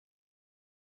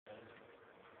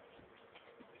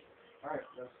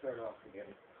Let's start off again.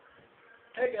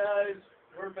 Hey guys,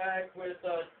 we're back with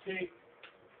take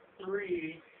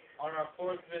 3 on our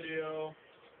 4th video,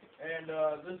 and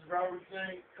this is Robert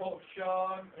Zink, Colt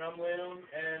Shaw, and I'm Liam,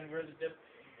 and we're the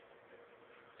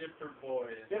Dipper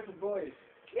Boys. Dipper Boys.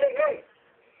 Yay, yay!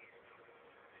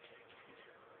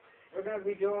 We're going to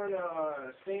be doing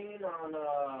a scene on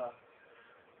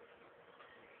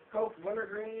Coke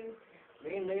Wintergreen.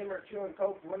 Me and Liam are chewing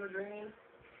Coke Wintergreen.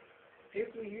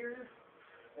 Pipsy here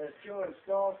is chewing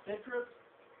Skull Citrus.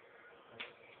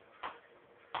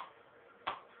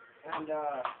 And,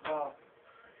 well,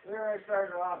 we already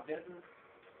started off, didn't we?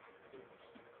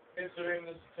 Considering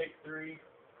this is take 3,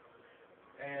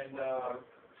 and,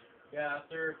 yeah,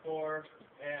 3 or 4,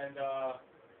 and,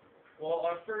 well,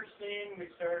 our first scene, we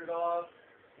started off,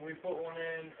 we put one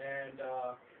in, and,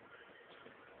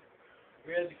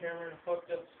 we had the camera in a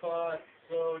fucked up spot,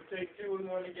 so take 2 we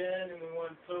went again, and we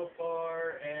went so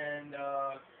far, and,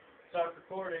 stopped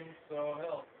recording, so,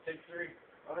 hell, take 3.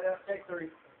 Oh, yeah, take 3.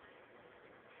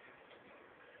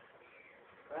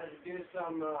 I had to do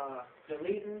some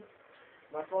deleting.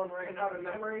 My phone ran out of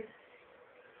memory.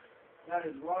 That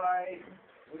is why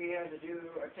we had to do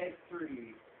a take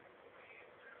 3.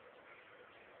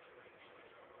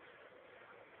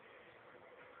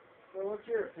 So what's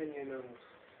your opinion on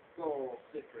Skull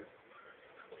Citrus?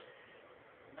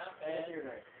 Not bad. What's your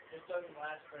name? It doesn't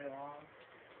last very long.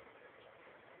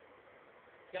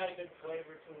 It's got a good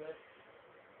flavor to it.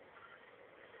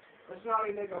 Let's not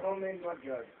even make a homemade mud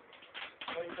jug.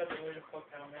 Why you got the way to fuck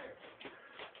down there?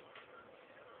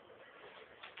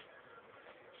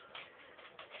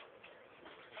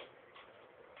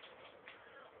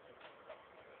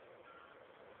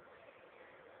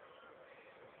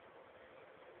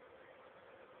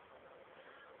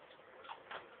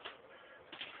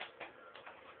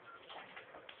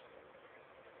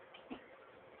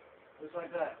 Just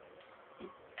like that.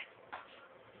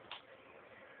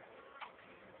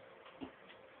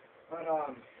 But,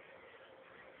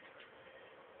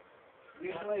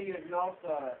 usually you'd melt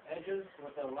the edges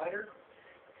with a lighter.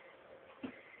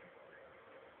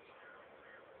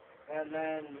 And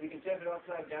then you can tip it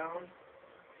upside down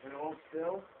and it won't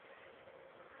spill.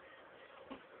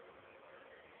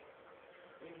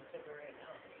 We can tip it right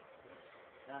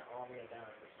now. Not all the way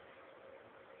down.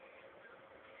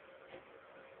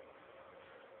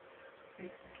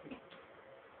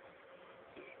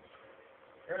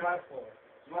 That's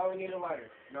why we need a lighter.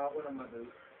 No, it wasn't my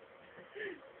boot.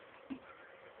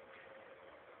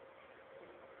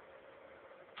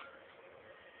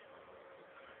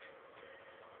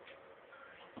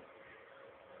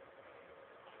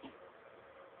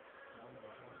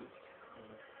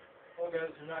 Well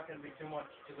guys, there's not going to be too much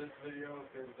to this video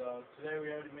because today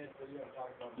we already made a video and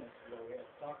talked about this video we had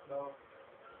to talk about.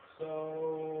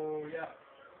 So, yeah.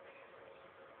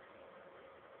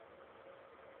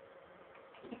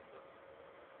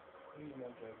 We need more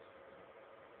jokes.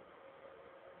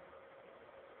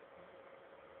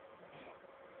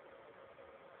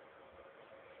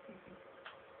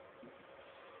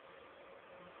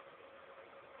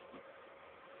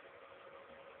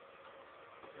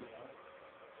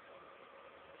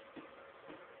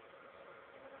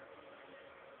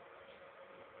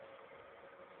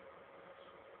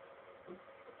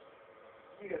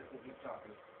 You guys can keep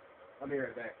talking. I'll be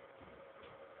right back.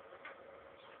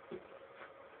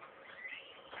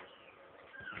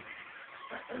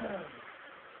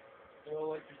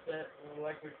 Well, like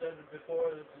we said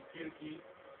before, this is Pukey,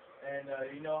 and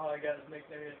you know how I got his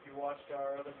nickname if you watched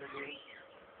our other videos.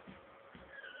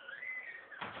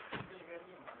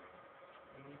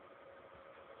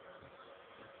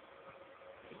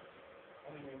 I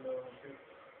don't even know him too.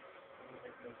 I don't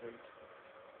make no jokes.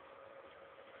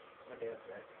 My dad's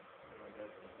back. My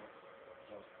dad's back.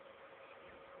 So.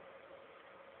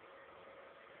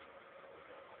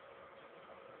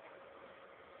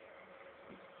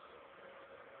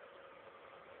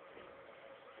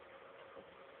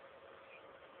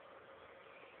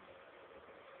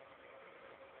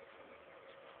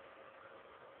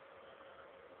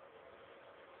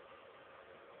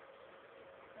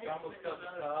 We almost cut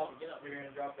this out. We're going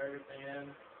to drop everything in,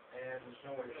 and there's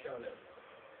nowhere to shove it.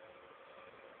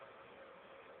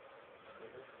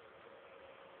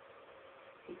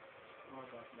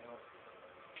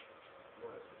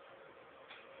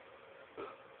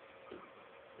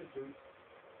 Good dude.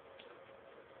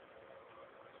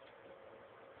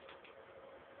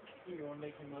 You want to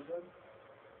make him look good?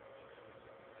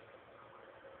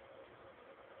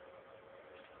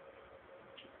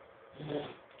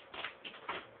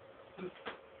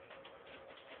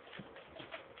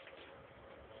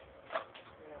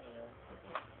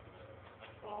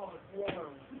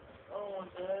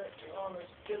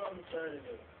 shit on the side of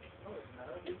it. No, it's not.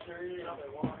 It's dirty It's enough.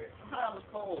 not water. Ah, it was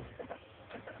cold.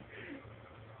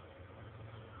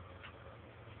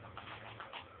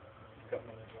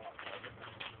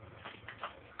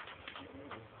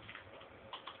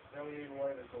 Now we need to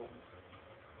light it open.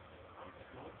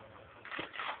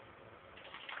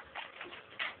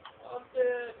 Up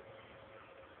it.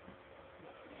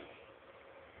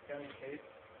 Got any tape?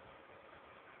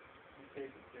 You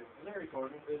tape it too. Is it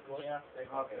recording? There's one. Yeah,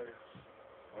 tape out there.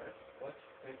 What? What?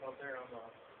 Tape out there on the...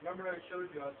 Remember I showed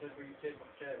you, I said where you tape my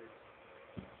chairs.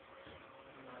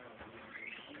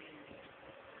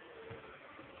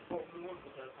 Oh, we looked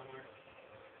at that somewhere.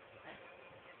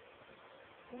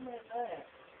 Who made that?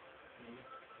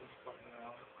 Just fucking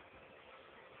around.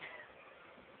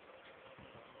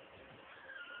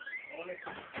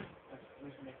 We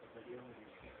should make a video with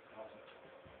these.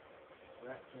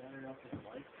 Rat cannon up in the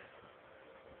light.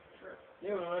 Sure.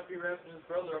 Yeah, we might be wrapping his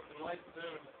brother up in lights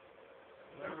soon.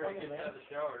 Whenever I get out of the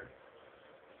shower.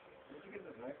 Where'd you get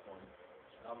this knife from?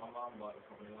 My mom bought it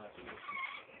for me last week.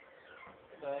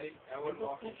 Daddy, I wouldn't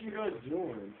walk in. you guys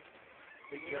doing?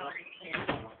 Big jump.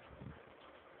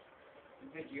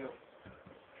 Video.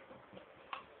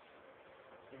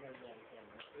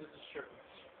 This is shirtless.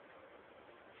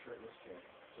 Shirtless chick.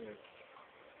 Yeah.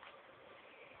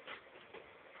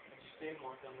 Did you stay and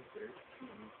walk down the stairs?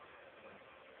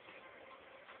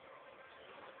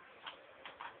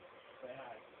 Say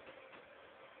hi.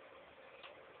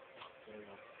 There you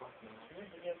go. Fuck no. Here's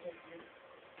the gift picture.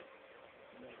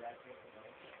 You made that gift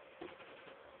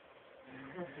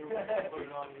Put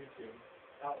it on YouTube.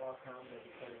 Outlaw comedy,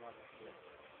 put it on the shit.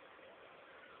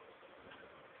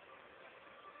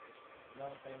 Not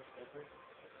a famous skipper.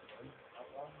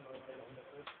 Outlaw, no famous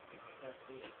skipper. That's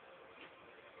it.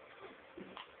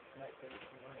 Might take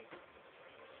some money.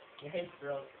 Yeah, he's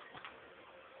broke.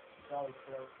 He's always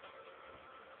broke.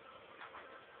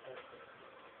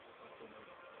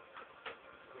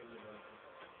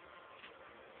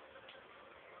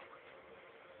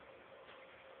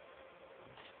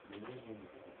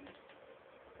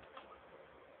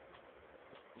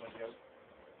 My joke.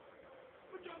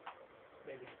 Good job.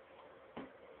 Maybe.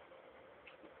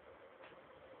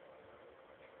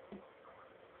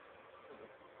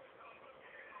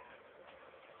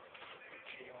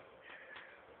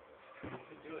 You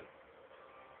can do it.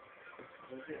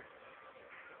 That's it.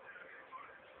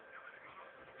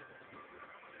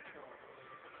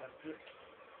 That's it.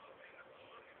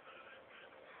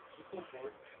 Just go for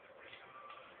it.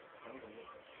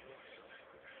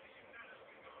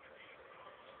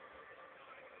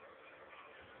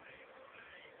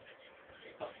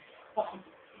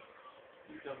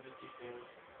 You done the details.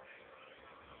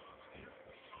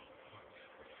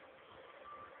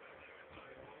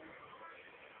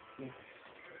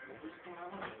 What's going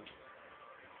on?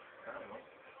 I don't know.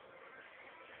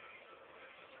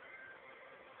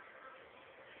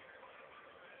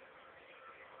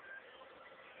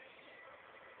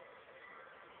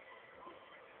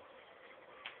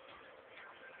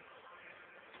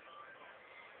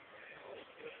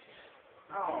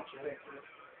 Oh, picture.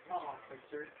 Oh,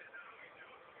 picture.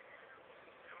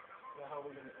 Well, how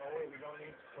we gonna? Oh wait, we don't need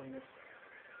to clean this.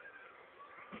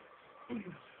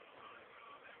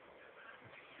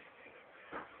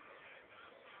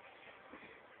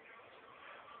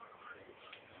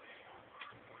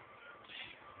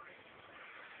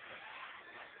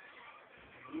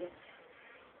 Yep.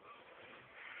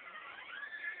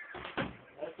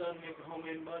 That doesn't make a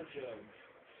homemade mud jug.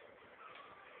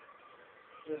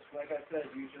 Just like I said,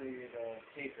 usually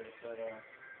tape it, but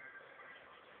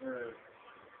or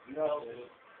melt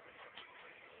it.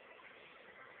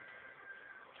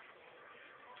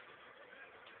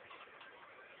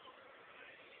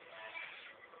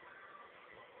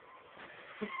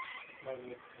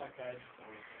 Maybe. Okay.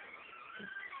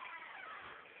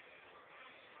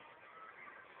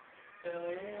 Hell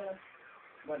yeah.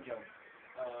 Mud jug.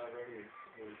 Right here.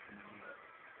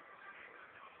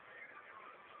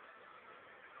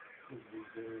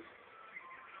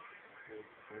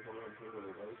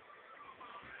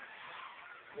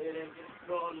 They didn't get to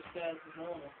go as fast as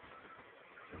normal.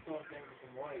 This one came with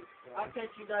some white. So. I'll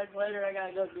catch you guys later. I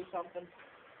gotta go do something.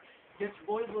 Get your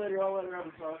boys later. I'll let her have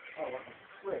a talk. Oh, what the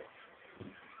frick?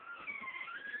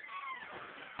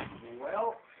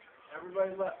 Well,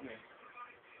 everybody left me.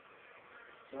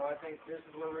 So I think this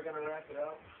is where we're gonna wrap it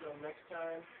up. So next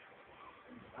time,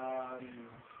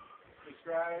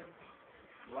 subscribe,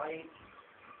 like,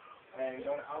 and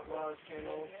go to Outlaw's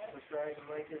channel. Subscribe and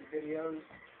like his videos.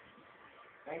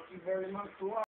 Thank you very much for watching.